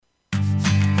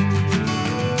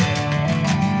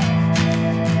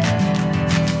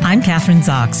I'm Kathryn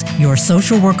Zox, your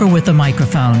social worker with a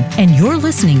microphone, and you're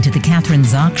listening to The Kathryn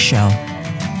Zox Show.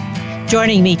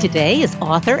 Joining me today is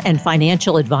author and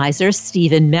financial advisor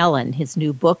Steven Melen. His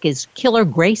new book is Killer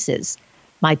Graces,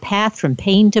 My Path from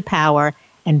Pain to Power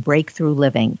and Breakthrough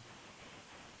Living.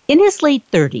 In his late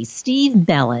 30s, Steve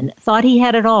Melen thought he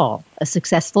had it all: a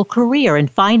successful career in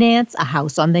finance, a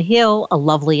house on the hill, a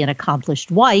lovely and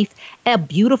accomplished wife, a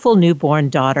beautiful newborn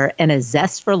daughter, and a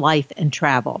zest for life and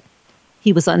travel.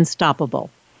 He was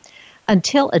unstoppable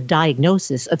until a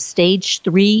diagnosis of Stage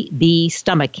IIIB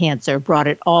stomach cancer brought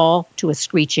it all to a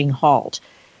screeching halt.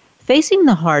 Facing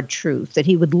the hard truth that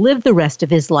he would live the rest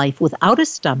of his life without a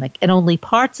stomach and only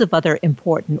parts of other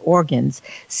important organs,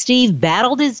 Steve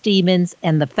battled his demons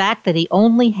and the fact that he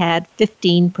only had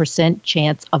 15%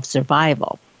 chance of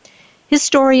survival. His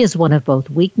story is one of both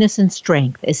weakness and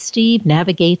strength as Steve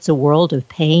navigates a world of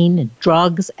pain,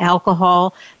 drugs,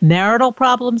 alcohol, marital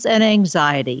problems, and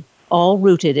anxiety, all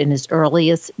rooted in his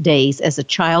earliest days as a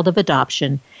child of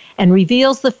adoption, and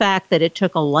reveals the fact that it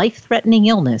took a life-threatening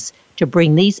illness to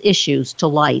bring these issues to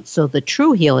light so the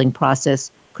true healing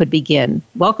process could begin.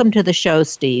 Welcome to the show,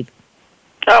 Steve.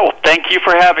 Oh, thank you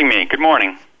for having me. Good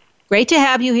morning. Great to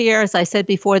have you here. As I said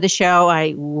before the show,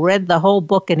 I read the whole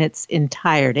book in its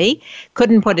entirety.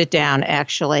 Couldn't put it down,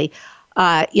 actually.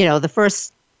 The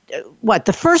first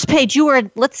page,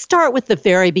 let's start with the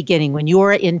very beginning, when you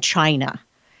were in China.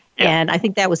 Yeah. And I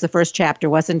think that was the first chapter,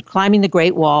 wasn't Climbing the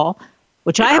Great Wall,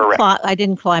 which I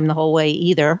didn't climb the whole way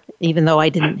either, even though I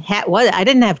didn't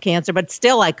have cancer, but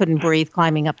still I couldn't breathe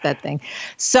climbing up that thing.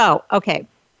 So, okay,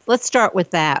 let's start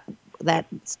with that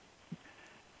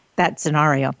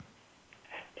scenario.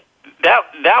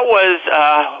 That was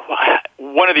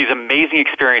one of these amazing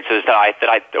experiences that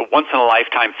I once in a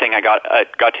lifetime thing I got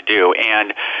to do.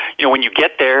 And when you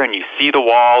get there and you see the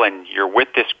wall and you're with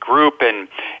this group and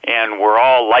we're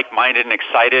all like-minded and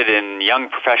excited and young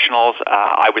professionals,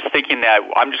 I was thinking that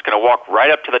I'm just going to walk right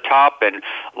up to the top and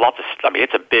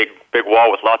it's a big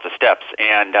wall with lots of steps.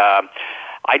 And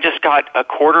I just got a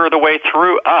quarter of the way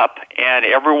up, and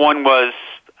everyone was.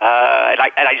 And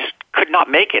I just could not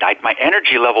make it. My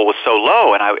energy level was so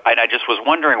low, and I just was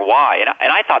wondering why.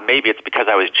 And I thought maybe it's because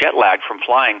I was jet lagged from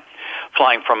flying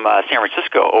from San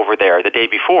Francisco over there the day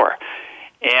before.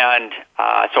 And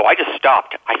so I just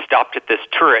stopped. I stopped at this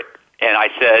turret, and I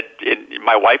said,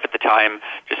 my wife at the time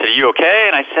just said, "Are you okay?"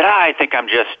 And I said, "I think I'm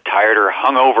just tired or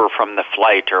hungover from the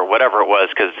flight or whatever it was,"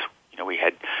 because we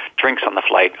had drinks on the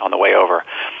flight on the way over.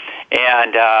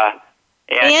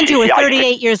 And you were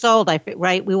 38 years old,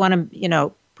 right? We want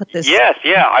to, put this... Yes,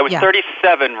 yeah. I was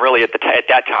 37 really at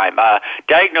that time.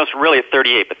 Diagnosed really at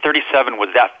 38, but 37 was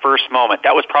that first moment.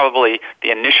 That was probably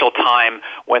the initial time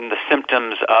when the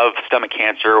symptoms of stomach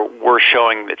cancer were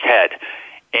showing its head.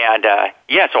 And,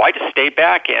 so I just stayed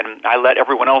back and I let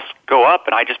everyone else go up,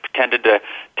 and I just pretended to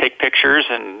take pictures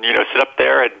and, sit up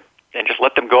there and just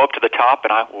let them go up to the top,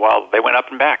 and while they went up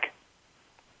and back.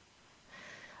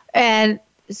 And...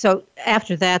 So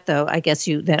after that, though, I guess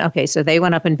so they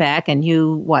went up and back, and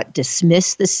you,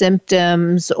 dismissed the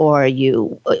symptoms, or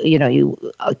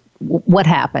what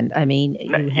happened? I mean,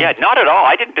 not at all.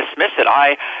 I didn't dismiss it.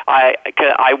 I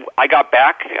got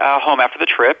back home after the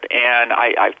trip, and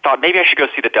I thought maybe I should go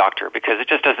see the doctor because it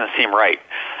just doesn't seem right.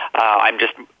 I'm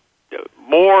just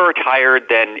more tired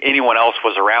than anyone else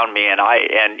was around me, and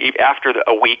after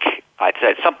a week, I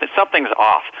said something's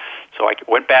off. So I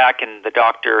went back, and the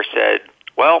doctor said,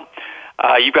 "Well,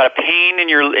 you've got a pain in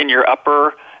your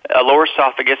lower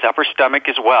esophagus, upper stomach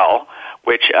as well,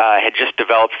 which had just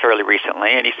developed fairly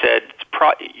recently." And he said,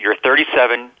 "You're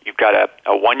 37. You've got a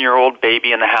 1-year-old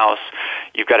baby in the house.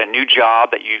 You've got a new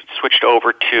job that you switched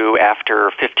over to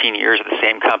after 15 years at the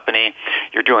same company.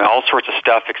 You're doing all sorts of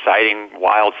stuff, exciting,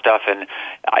 wild stuff, and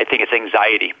I think it's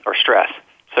anxiety or stress."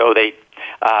 So they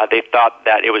thought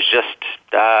that it was just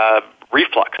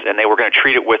reflux, and they were going to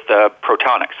treat it with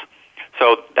protonics.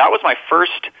 So that was my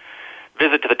first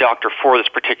visit to the doctor for this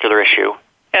particular issue.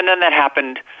 And then that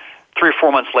happened 3 or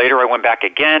 4 months later. I went back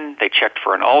again. They checked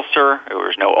for an ulcer. There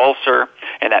was no ulcer,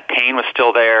 and that pain was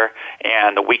still there,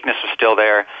 and the weakness was still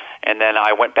there. And then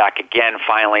I went back again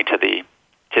finally to the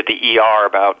ER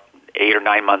about 8 or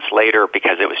 9 months later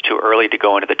because it was too early to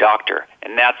go into the doctor.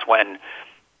 And that's when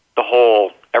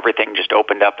everything just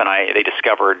opened up, and they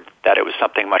discovered that it was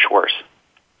something much worse.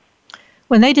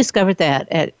 When they discovered that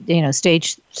at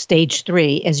stage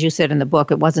 3, as you said in the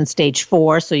book, it wasn't stage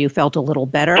 4, so you felt a little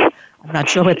better. I'm not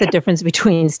sure what the difference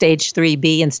between stage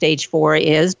 3B and stage 4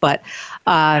 is, but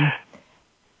I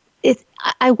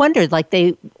wondered,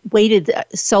 they waited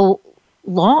so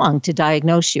long to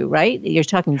diagnose you, right? You're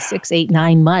talking 6, 8,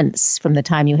 9 months from the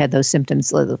time you had those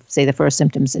symptoms, say the first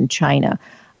symptoms in China,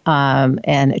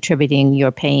 and attributing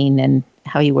your pain and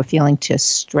how you were feeling to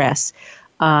stress.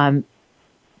 Why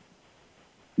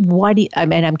do you,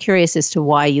 I'm curious as to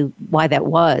why that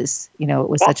was, it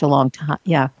was such a long time.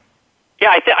 Yeah. Yeah,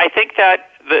 I think that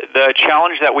the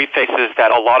challenge that we face is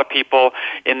that a lot of people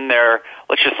in their,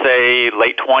 let's just say,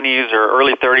 late 20s or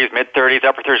early 30s, mid-30s,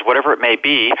 upper 30s, whatever it may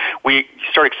be, we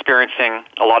start experiencing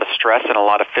a lot of stress and a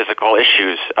lot of physical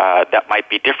issues that might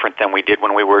be different than we did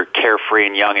when we were carefree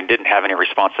and young and didn't have any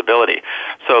responsibility.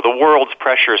 So the world's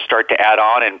pressures start to add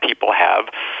on, and people have,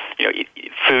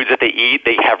 foods that they eat,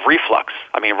 they have reflux.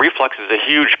 I mean, reflux is a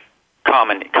huge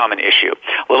common issue.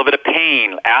 A little bit of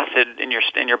pain, acid in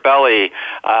your belly,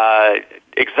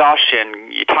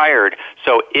 exhaustion, you're tired.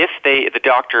 So if the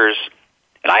doctors,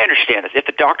 and I understand this, if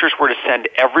the doctors were to send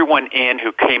everyone in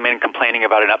who came in complaining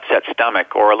about an upset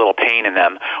stomach or a little pain in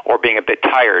them or being a bit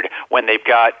tired when they've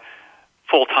got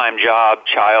full-time job,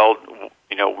 child,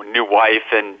 new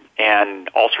wife and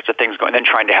all sorts of things going, then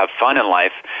trying to have fun in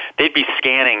life, they'd be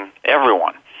scanning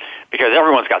everyone because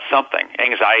everyone's got something,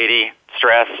 anxiety,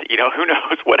 stress, who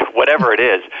knows, whatever it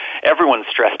is. Everyone's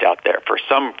stressed out there for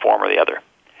some form or the other.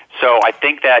 So I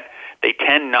think that they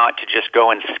tend not to just go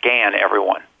and scan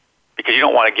everyone because you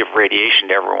don't want to give radiation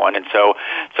to everyone. And so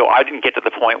I didn't get to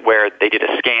the point where they did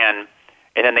a scan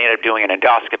and then they ended up doing an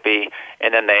endoscopy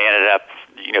and then they ended up,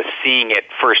 seeing it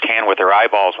firsthand with their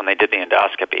eyeballs when they did the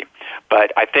endoscopy.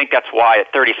 But I think that's why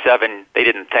at 37 they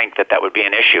didn't think that would be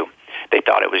an issue. They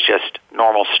thought it was just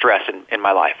normal stress in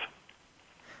my life.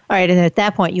 All right, and at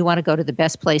that point, you want to go to the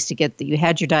best place to get you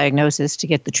had your diagnosis to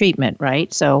get the treatment,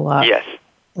 right? So, yes.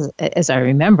 As I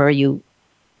remember, your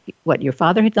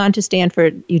father had gone to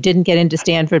Stanford. You didn't get into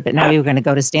Stanford, but now you're going to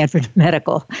go to Stanford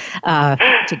Medical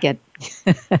to get.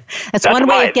 that's one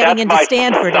way of getting into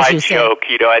Stanford, as you say. Joke,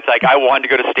 it's like I wanted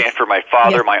to go to Stanford. My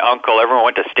father, my uncle, everyone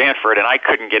went to Stanford, and I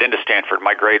couldn't get into Stanford.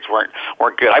 My grades weren't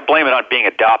good. I blame it on being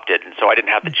adopted, and so I didn't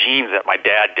have the genes that my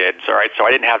dad did. So I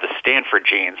didn't have the Stanford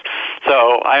genes.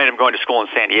 So I ended up going to school in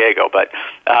San Diego, but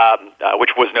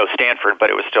which was no Stanford, but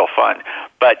it was still fun.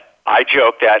 But I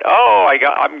joked that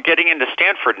I'm getting into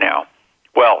Stanford now.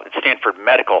 Well, it's Stanford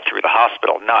Medical through the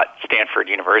hospital, not Stanford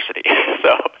University.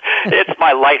 So it's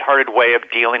my lighthearted way of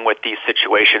dealing with these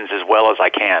situations as well as I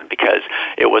can because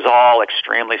it was all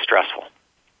extremely stressful.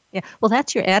 Yeah, well,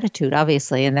 that's your attitude,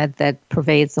 obviously, and that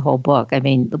pervades the whole book. I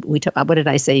mean, what did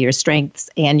I say? Your strengths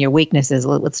and your weaknesses.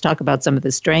 Let's talk about some of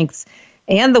the strengths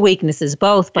and the weaknesses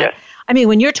both. But yes. I mean,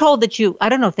 when you're told that I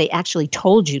don't know if they actually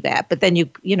told you that, but then you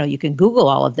can Google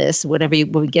all of this whenever you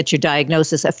get your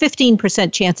diagnosis, a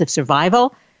 15% chance of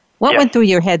survival. What went through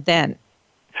your head then?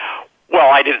 Well,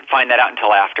 I didn't find that out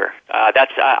until after.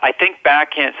 I think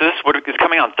back in, so this is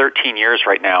coming on 13 years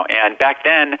right now, and back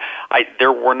then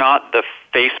there were not the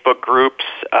Facebook groups,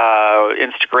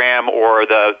 Instagram, or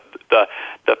the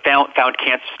found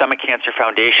cancer, stomach cancer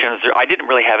foundations. I didn't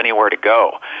really have anywhere to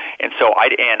go, and so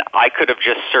I could have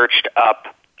just searched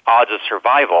up odds of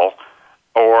survival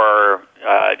or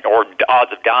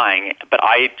odds of dying, but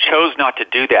I chose not to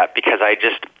do that because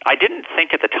I didn't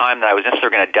think at the time that I was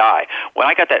necessarily going to die. When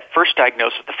I got that first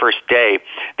diagnosis the first day,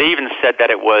 they even said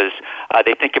that it was,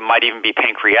 they think it might even be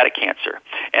pancreatic cancer.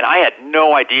 And I had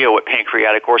no idea what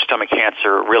pancreatic or stomach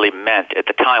cancer really meant at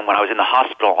the time when I was in the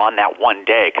hospital on that one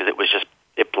day because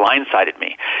it blindsided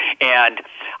me. And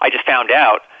I just found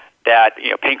out that,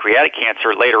 pancreatic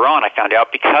cancer later on I found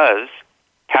out because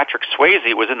Patrick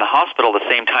Swayze was in the hospital the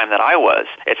same time that I was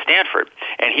at Stanford,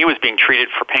 and he was being treated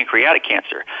for pancreatic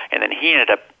cancer, and then he ended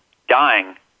up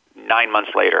dying 9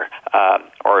 months later,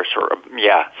 or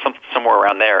somewhere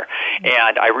around there.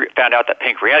 And I found out that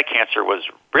pancreatic cancer was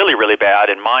really, really bad,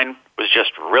 and mine was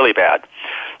just really bad.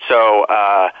 So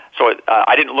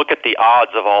I didn't look at the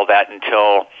odds of all that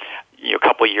until a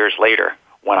couple of years later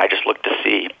when I just looked to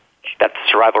see that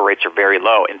the survival rates are very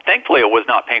low. And thankfully it was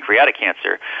not pancreatic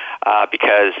cancer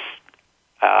because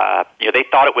they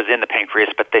thought it was in the pancreas,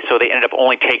 but they ended up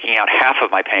only taking out half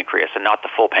of my pancreas and not the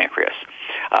full pancreas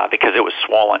because it was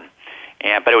swollen.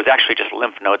 But it was actually just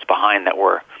lymph nodes behind that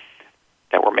were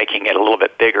making it a little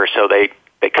bit bigger, so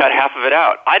they cut half of it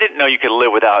out. I didn't know you could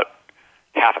live without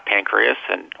half a pancreas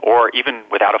or even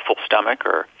without a full stomach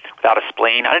or without a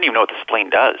spleen. I didn't even know what the spleen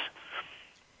does.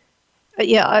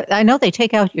 Yeah, I know they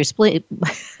take out your spleen.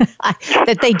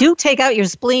 That they do take out your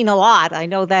spleen a lot. I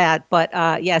know that, but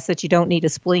yes, that you don't need a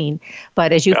spleen.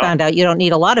 But as you found out, you don't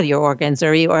need a lot of your organs,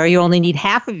 or you only need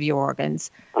half of your organs.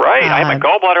 Right. I had my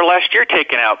gallbladder last year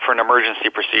taken out for an emergency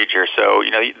procedure, so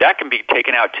that can be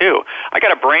taken out too. I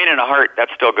got a brain and a heart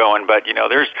that's still going, but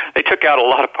they took out a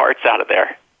lot of parts out of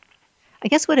there. I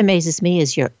guess what amazes me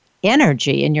is your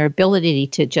energy and your ability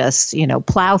to just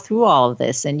plow through all of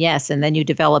this. And then you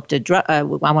developed a drug. I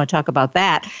want to talk about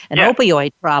that. An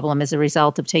opioid problem as a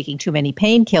result of taking too many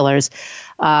painkillers.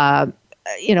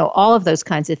 All of those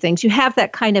kinds of things. You have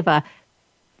that kind of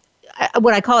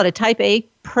what I call it a type A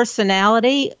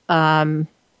personality.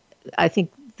 I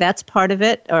think that's part of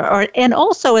it. And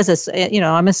also as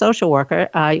I'm a social worker.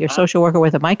 You're a social worker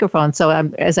with a microphone. So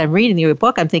as I'm reading your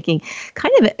book, I'm thinking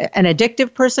kind of an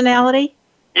addictive personality.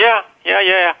 Yeah.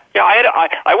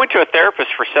 I went to a therapist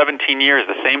for 17 years,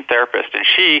 the same therapist, and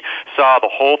she saw the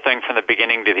whole thing from the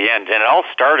beginning to the end. And it all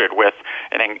started with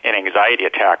an anxiety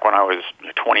attack when I was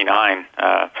 29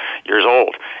 years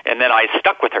old. And then I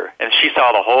stuck with her, and she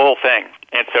saw the whole thing.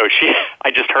 And so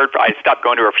I stopped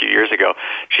going to her a few years ago.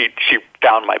 She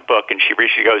found my book, and she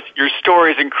goes, "Your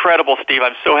story is incredible, Steve.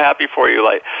 I'm so happy for you."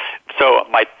 So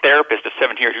my therapist of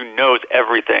 17 years, who knows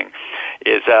everything,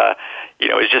 is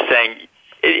just saying.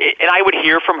 And I would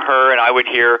hear from her, and I would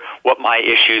hear what my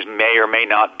issues may or may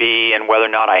not be, and whether or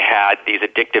not I had these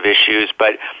addictive issues.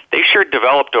 But they sure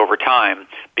developed over time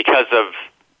because of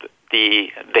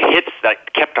the hits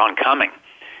that kept on coming.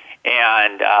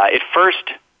 And at first,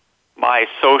 my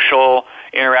social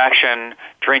interaction,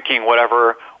 drinking,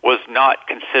 whatever, was not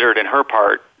considered in her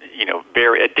part,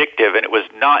 very addictive. And it was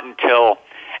not until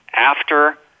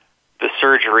after the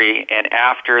surgery and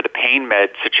after the pain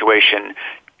med situation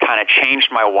kind of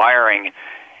changed my wiring,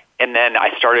 and then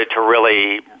I started to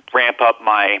really ramp up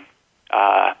my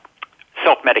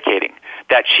self-medicating,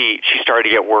 that she started to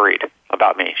get worried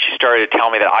about me. She started to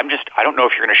tell me that I don't know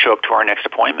if you're going to show up to our next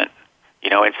appointment,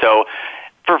 and so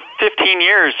for 15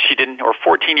 years or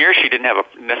 14 years, she didn't have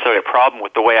necessarily a problem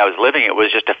with the way I was living. It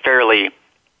was just a fairly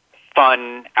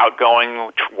fun,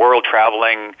 outgoing,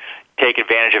 world-traveling, take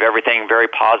advantage of everything, very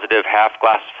positive, half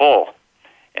glass full.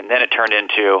 And then it turned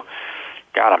into,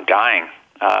 God, I'm dying.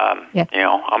 I'm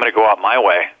going to go out my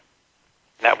way.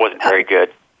 That wasn't very good.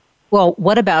 Well,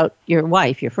 what about your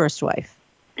wife, your first wife?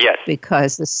 Yes.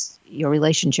 Because your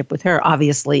relationship with her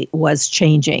obviously was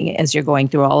changing as you're going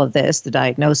through all of this, the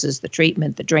diagnosis, the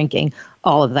treatment, the drinking,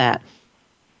 all of that.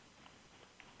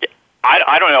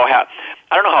 I don't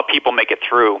know how people make it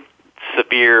through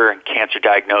severe cancer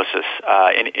diagnosis,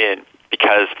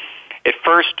 because at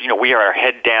first, we had our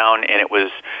head down, and it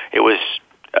was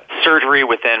surgery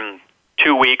within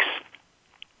 2 weeks,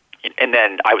 and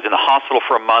then I was in the hospital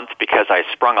for a month because I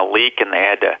sprung a leak, and they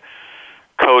had to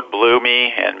code blue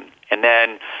me, and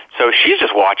then so she's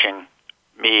just watching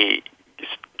me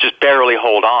just barely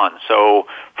hold on. So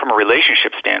from a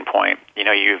relationship standpoint,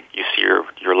 you see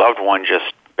your loved one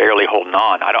just barely holding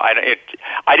on.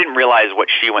 I didn't realize what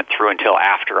she went through until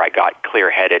after I got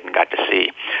clear-headed and got to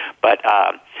see, but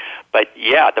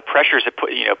yeah, the pressures it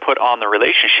put on the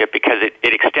relationship, because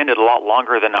it extended a lot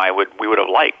longer than we would have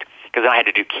liked, because then I had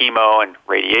to do chemo and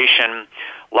radiation,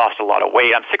 lost a lot of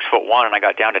weight. I'm 6'1", and I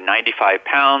got down to 95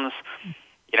 pounds,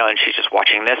 and she's just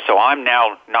watching this. So I'm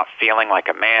now not feeling like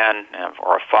a man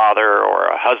or a father or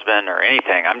a husband or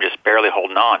anything. I'm just barely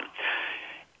holding on.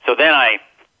 So then I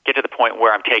get to the point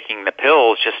where I'm taking the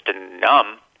pills just to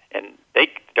numb, and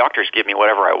doctors give me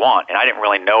whatever I want, and I didn't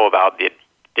really know about the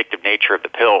addictive nature of the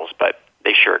pills, but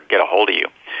they sure get a hold of you.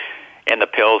 And the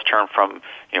pills turn from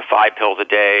 5 pills a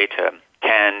day to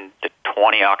 10 to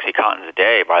 20 OxyContins a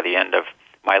day by the end of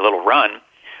my little run.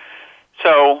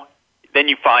 So then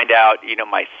you find out,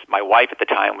 my wife at the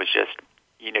time was just,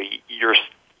 you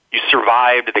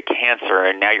survived the cancer,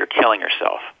 and now you're killing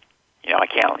yourself. I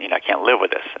can't live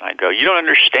with this. And I go, you don't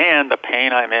understand the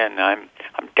pain I'm in. I'm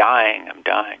dying.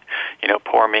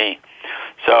 Poor me.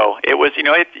 So it was,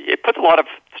 it puts a lot of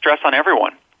stress on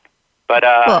everyone. But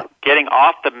getting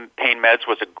off the pain meds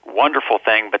was a wonderful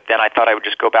thing. But then I thought I would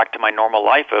just go back to my normal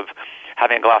life of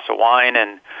having a glass of wine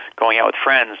and going out with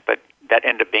friends. But that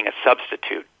ended up being a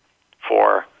substitute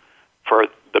for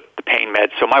the pain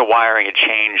meds. So my wiring had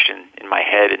changed in my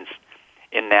head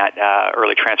in that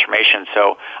early transformation.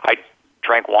 So I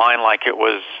drank wine like it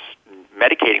was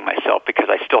medicating myself, because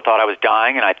I still thought I was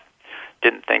dying, and I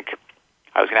didn't think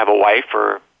I was going to have a wife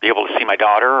or be able to see my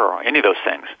daughter or any of those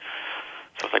things.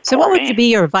 So, it's like, so what would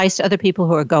be your advice to other people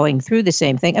who are going through the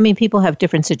same thing? I mean, people have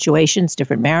different situations,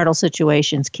 different marital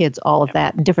situations, kids, all of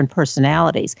that, and different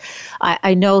personalities.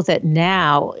 I know that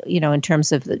now, in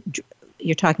terms of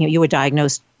you were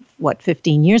diagnosed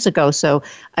 15 years ago. So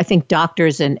I think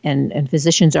doctors and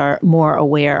physicians are more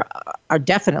aware, are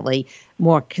definitely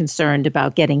more concerned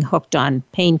about getting hooked on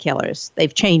painkillers.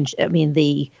 They've changed,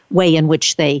 the way in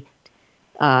which they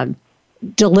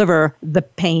deliver the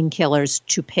painkillers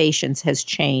to patients has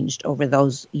changed over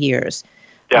those years.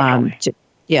 Definitely.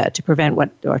 To prevent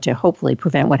to hopefully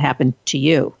prevent what happened to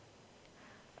you.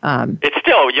 It's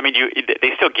still,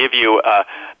 they still give you,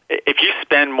 if you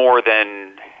spend more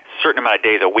than a certain amount of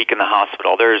days a week in the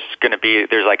hospital, there's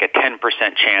like a 10%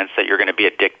 chance that you're going to be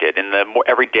addicted. And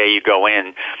every day you go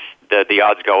in, the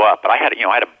odds go up. But I had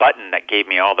a button that gave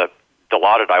me all the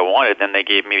Dilaudid I wanted, then they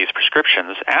gave me these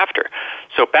prescriptions after.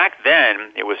 So back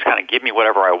then, it was kind of give me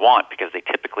whatever I want, because they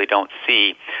typically don't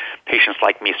see patients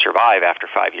like me survive after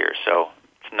 5 years. So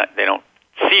they don't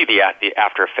see the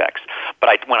after effects. But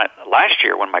last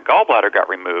year, when my gallbladder got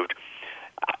removed,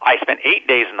 I spent 8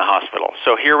 days in the hospital.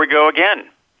 So here we go again.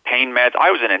 Pain meds. I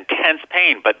was in intense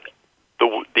pain, but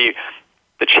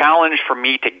the challenge for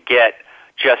me to get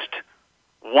just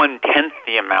 1/10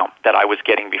 the amount that I was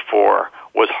getting before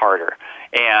was harder.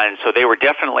 And so they were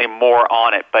definitely more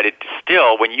on it. But it's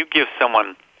still, when you give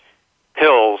someone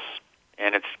pills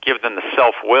and give them the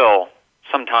self-will,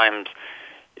 sometimes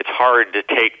it's hard to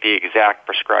take the exact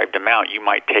prescribed amount. You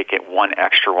might take it one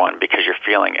extra one because you're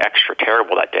feeling extra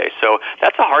terrible that day. So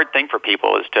that's a hard thing for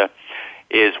people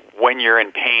is when you're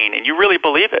in pain and you really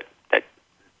believe it,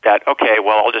 that okay,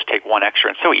 well, I'll just take one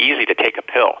extra. It's so easy to take a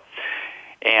pill.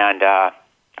 And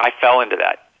I fell into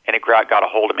that, and it got a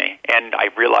hold of me. And I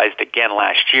realized again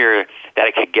last year that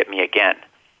it could get me again.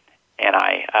 And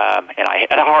I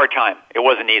had a hard time. It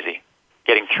wasn't easy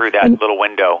getting through that little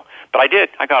window. But I did.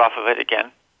 I got off of it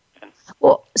again.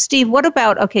 Well, Steve, what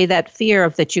about, that fear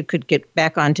of that you could get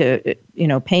back onto,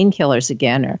 painkillers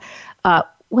again? Or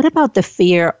what about the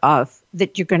fear of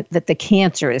that that the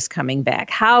cancer is coming back?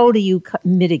 How do you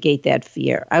mitigate that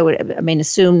fear? I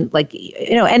assume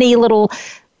any little,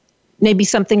 maybe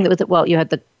something that you had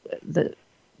the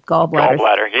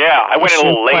gallbladder. Yeah. I went a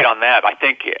little late on that, I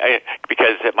think,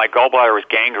 because my gallbladder was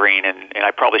gangrene, and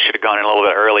I probably should have gone in a little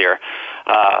bit earlier.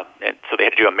 And so they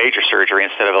had to do a major surgery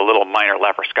instead of a little minor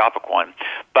laparoscopic one.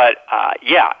 But,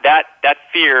 that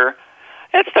fear,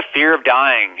 it's the fear of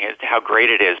dying is how great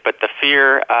it is. But the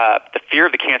fear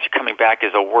of the cancer coming back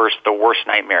is the worst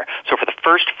nightmare. So for the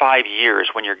first 5 years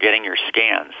when you're getting your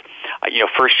scans,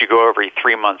 first you go every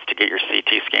 3 months to get your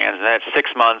CT scans, and then it's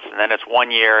 6 months, and then it's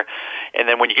 1 year. And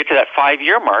then when you get to that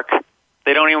 5-year mark,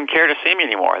 they don't even care to see me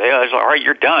anymore. They're like, all right,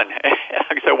 you're done.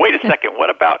 I said, wait a second, what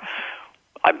about,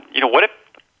 what if,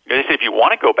 they say if you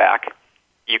want to go back,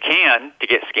 you can to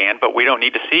get scanned, but we don't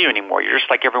need to see you anymore. You're just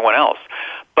like everyone else.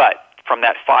 But from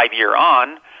that 5 year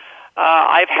on,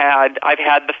 I've had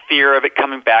the fear of it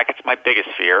coming back. It's my biggest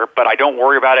fear, but I don't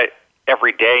worry about it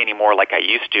every day anymore like I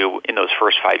used to in those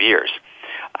first 5 years.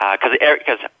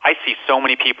 Because I see so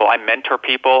many people. I mentor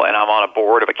people, and I'm on a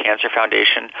board of a cancer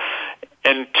foundation,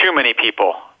 and too many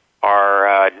people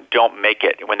don't make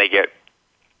it when they get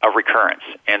a recurrence.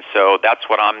 And so that's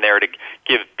what I'm there to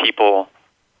give people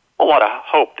a lot of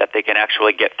hope that they can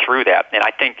actually get through that. And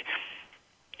I think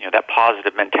that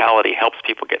positive mentality helps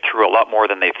people get through a lot more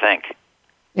than they think.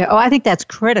 Yeah, I think that's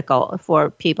critical for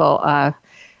people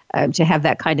to have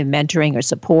that kind of mentoring or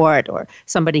support, or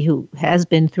somebody who has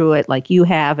been through it like you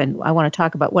have. And I want to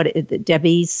talk about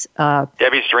Debbie's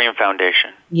Dream Foundation.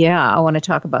 Yeah, I want to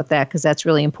talk about that because that's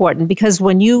really important. Because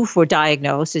when you were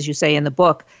diagnosed, as you say in the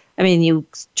book, you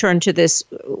turned to this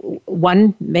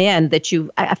one man that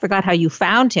I forgot how you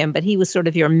found him, but he was sort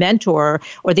of your mentor,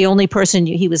 or the only person,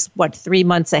 he was, 3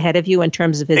 months ahead of you in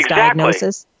terms of his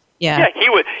diagnosis? Yeah, he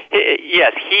was.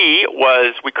 Yes, he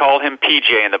was. We called him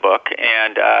PJ in the book,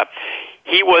 and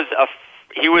he was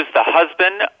the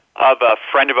husband of a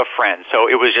friend of a friend. So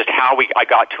it was just how I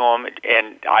got to him,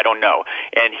 and I don't know.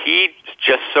 And he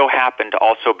just so happened to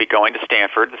also be going to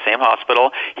Stanford, the same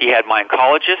hospital. He had my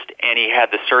oncologist, and he had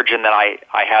the surgeon that I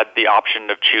had the option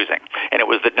of choosing, and it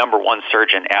was the number one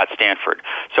surgeon at Stanford.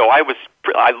 So I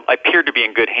appeared to be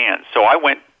in good hands. So I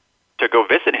went to go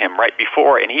visit him right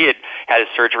before, and he had his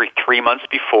surgery 3 months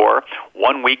before,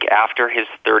 1 week after his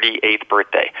 38th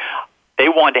birthday. They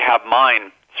wanted to have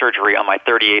mine surgery on my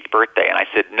 38th birthday, and I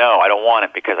said, no, I don't want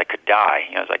it because I could die.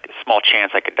 It was like a small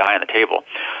chance I could die on the table.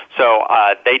 So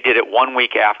they did it 1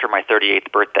 week after my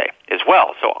 38th birthday as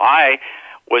well. So I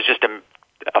was just an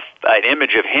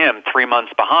image of him 3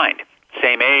 months behind.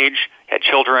 Same age, had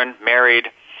children, married,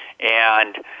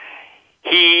 and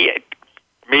he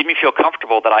made me feel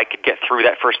comfortable that I could get through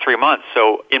that first 3 months.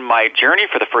 So in my journey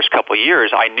for the first couple of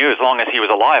years, I knew as long as he was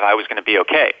alive, I was going to be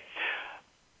okay.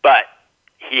 But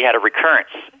he had a recurrence,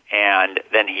 and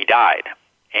then he died.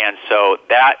 And so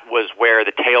that was where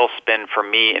the tailspin for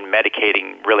me in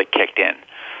medicating really kicked in.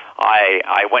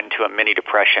 I went into a mini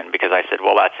depression because I said,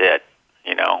 well, that's it.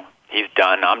 He's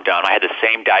done. I'm done. I had the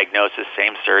same diagnosis,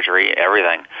 same surgery,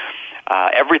 everything.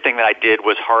 Everything that I did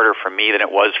was harder for me than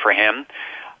it was for him.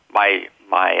 My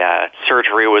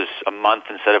surgery was a month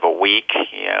instead of a week.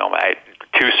 I had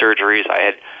 2 surgeries.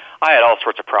 I had all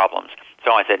sorts of problems.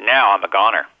 So I said, now I'm a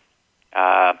goner.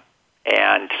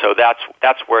 And so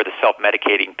that's where the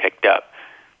self-medicating picked up.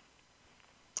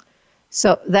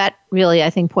 So that really, I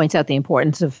think, points out the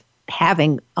importance of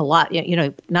having a lot,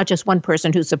 not just one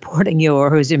person who's supporting you or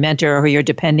who's your mentor or who you're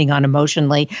depending on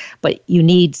emotionally, but you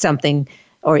need something,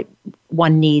 or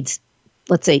one needs,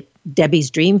 let's say, Debbie's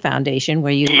Dream Foundation,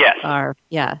 where you are.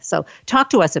 Yeah. So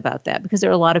talk to us about that, because there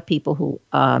are a lot of people who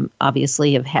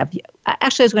obviously have.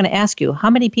 Actually, I was going to ask you, how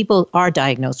many people are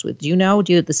diagnosed with? Do you know?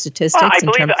 Do you have the statistics?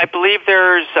 I believe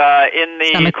there's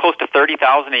close to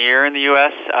 30,000 a year in the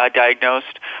U.S.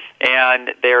 Diagnosed,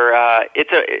 and there's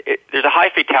a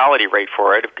high fatality rate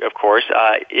for it. Of course,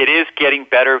 it is getting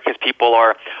better because people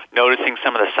are noticing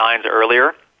some of the signs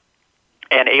earlier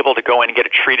and able to go in and get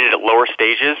it treated at lower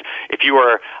stages.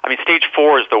 Stage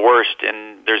 4 is the worst,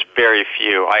 and there's very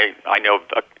few. I know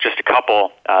just a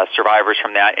couple survivors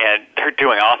from that, and they're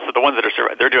doing awesome. The ones that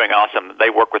are they're doing awesome. They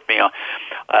work with me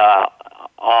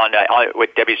with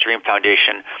Debbie's Dream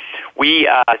Foundation.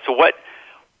 So what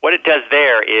it does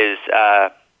there is,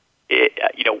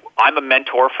 I'm a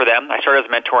mentor for them. I started as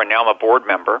a mentor, and now I'm a board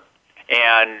member.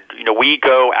 And, we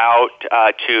go out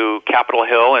to Capitol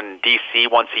Hill in D.C.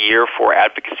 once a year for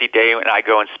Advocacy Day, and I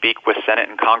go and speak with Senate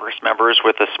and Congress members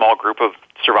with a small group of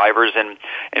survivors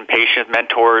and patients,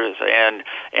 mentors, and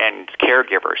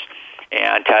caregivers,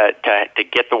 and to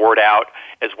get the word out,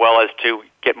 as well as to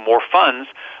get more funds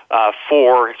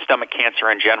for stomach cancer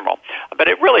in general. But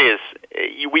it really is,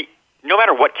 no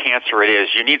matter what cancer it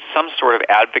is, you need some sort of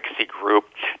advocacy group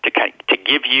to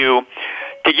give you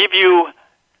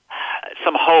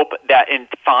some hope and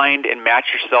find and match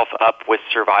yourself up with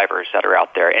survivors that are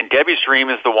out there. And Debbie's Dream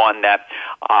is the one that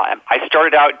I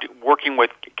started out working with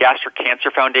Gastric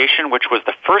Cancer Foundation, which was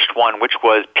the first one, which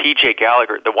was P.J.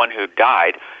 Gallagher, the one who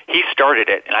died. He started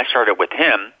it, and I started with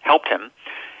him, helped him.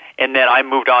 And then I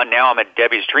moved on. Now I'm at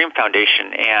Debbie's Dream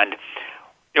Foundation. And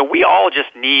we all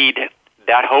just need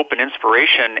that hope and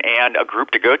inspiration and a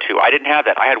group to go to. I didn't have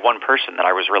that. I had one person that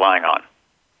I was relying on.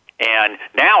 And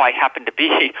now I happen to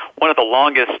be one of the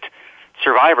longest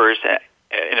survivors.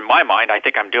 And in my mind, I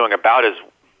think I'm doing about as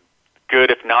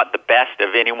good, if not the best,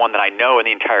 of anyone that I know in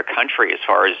the entire country as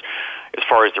far as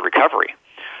the recovery.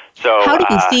 So, how do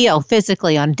you feel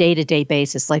physically on a day-to-day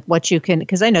basis? Like what you can,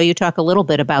 because I know you talk a little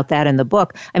bit about that in the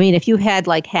book. I mean, if you had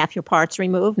like half your parts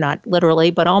removed, not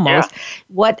literally, but almost,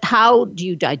 how do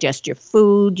you digest your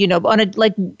food?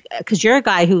 Because you're a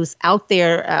guy who's out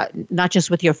there, not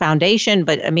just with your foundation,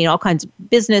 but I mean, all kinds of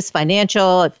business,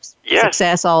 financial,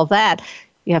 success, all of that.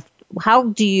 How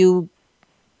do you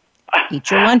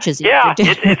eat your lunches?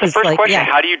 It's the first question.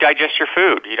 How do you digest your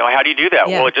food? How do you do that?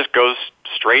 Yeah. Well, it just goes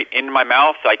straight into my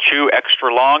mouth. I chew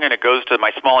extra long, and it goes to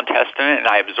my small intestine, and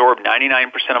I absorb 99%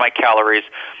 of my calories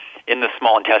in the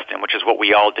small intestine, which is what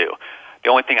we all do. The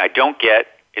only thing I don't get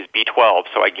is B12,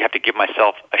 so I have to give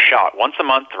myself a shot once a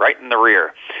month right in the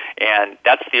rear. And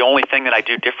that's the only thing that I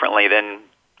do differently than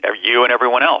you and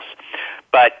everyone else.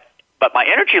 But my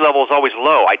energy level is always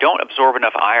low. I don't absorb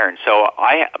enough iron, so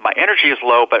my energy is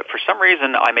low, but for some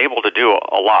reason I'm able to do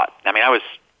a lot. I mean, I was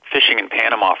fishing in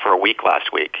Panama for a week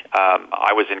last week.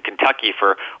 I was in Kentucky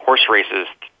for horse races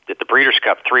at the Breeders'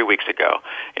 Cup 3 weeks ago.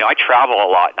 I travel a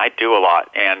lot and I do a lot,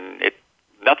 and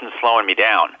nothing's slowing me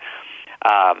down.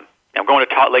 I'm going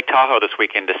to Lake Tahoe this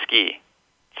weekend to ski.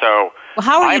 So, well,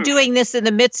 how are you doing this in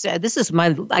the midst?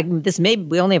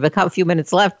 We only have a few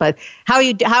minutes left, but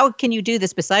how can you do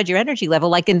this besides your energy level?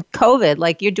 Like in COVID,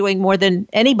 like you're doing more than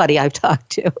anybody I've talked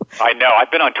to. I know. I've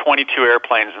been on 22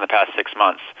 airplanes in the past 6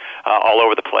 months, all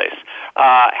over the place.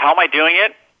 How am I doing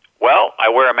it? Well, I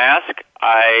wear a mask.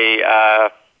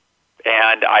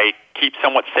 And I keep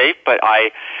somewhat safe, but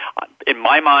in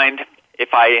my mind, if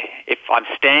I'm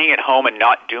staying at home and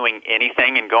not doing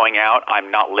anything and going out, I'm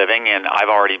not living, and I've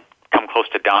already come close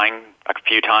to dying a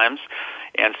few times.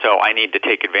 And so I need to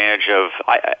take advantage of,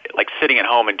 like sitting at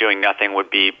home and doing nothing would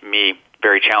be me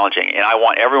very challenging. And I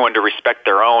want everyone to respect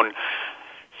their own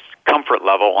comfort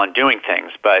level on doing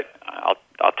things. But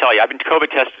I'll tell you, I've been COVID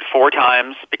tested 4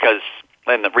 times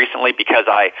recently because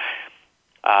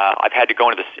I've had to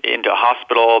go into a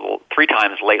hospital 3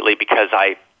 times lately because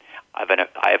I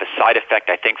have a side effect,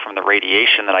 I think, from the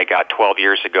radiation that I got 12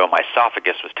 years ago. My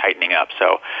esophagus was tightening up,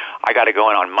 so I got to go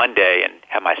in on Monday and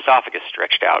have my esophagus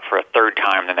stretched out for a third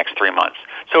time in the next 3 months.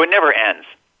 So it never ends.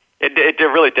 It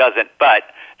really doesn't. But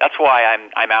that's why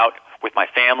I'm out with my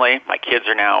family. My kids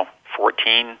are now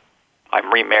 14.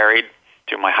 I'm remarried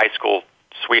to my high school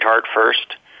sweetheart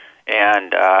first,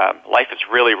 and life is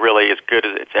really, really as good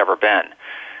as it's ever been.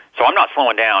 So I'm not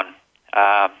slowing down.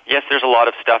 Yes, there's a lot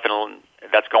of stuff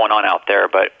that's going on out there,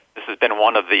 but this has been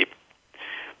one of the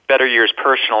better years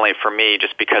personally for me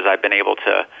just because I've been able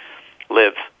to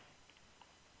live.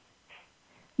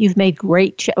 You've made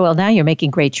well, now you're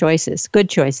making great choices, good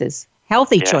choices,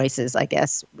 healthy choices, I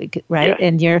guess, right?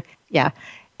 Yeah.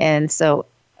 And and so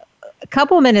a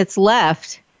couple minutes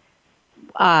left.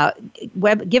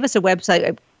 Give us a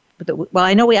website. Well,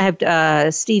 I know we have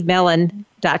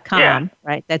SteveMelen.com,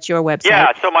 right? That's your website.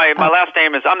 Yeah, so my last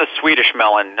name is, I'm the Swedish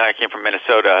Melen. I came from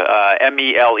Minnesota,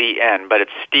 Melen, but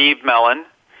it's Steve Melen,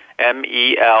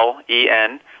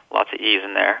 Melen, lots of E's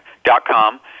in there,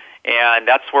 .com. And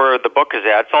that's where the book is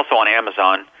at. It's also on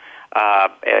Amazon.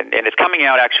 And it's coming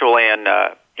out actually in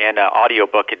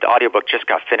audiobook. The audiobook just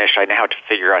got finished. I now have to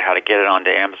figure out how to get it onto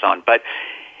Amazon. But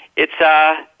it's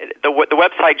the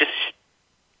website just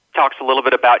talks a little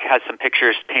bit about, has some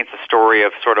pictures, paints a story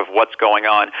of sort of what's going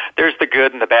on. There's the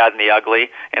good and the bad and the ugly,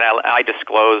 and I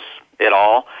disclose it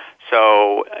all.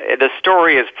 So the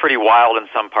story is pretty wild in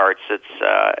some parts. It's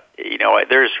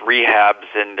there's rehabs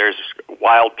and there's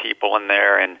wild people in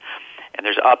there, and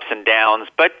there's ups and downs.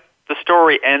 But the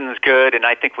story ends good, and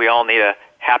I think we all need a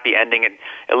happy ending, and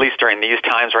at least during these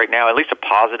times right now, at least a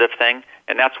positive thing.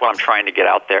 And that's what I'm trying to get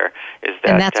out there. Is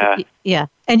that? And that's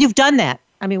and you've done that.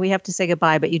 I mean, we have to say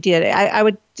goodbye, but you did. I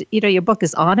would, your book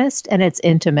is honest and it's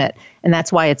intimate, and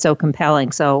that's why it's so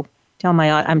compelling. So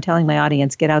I'm telling my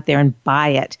audience, get out there and buy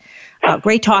it.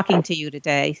 Great talking to you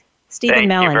today, Steven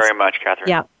Melen. Thank you very much, Kathryn.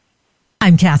 Yeah.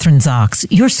 I'm Kathryn Zox,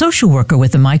 your social worker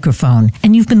with a microphone,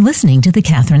 and you've been listening to The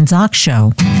Kathryn Zox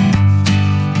Show.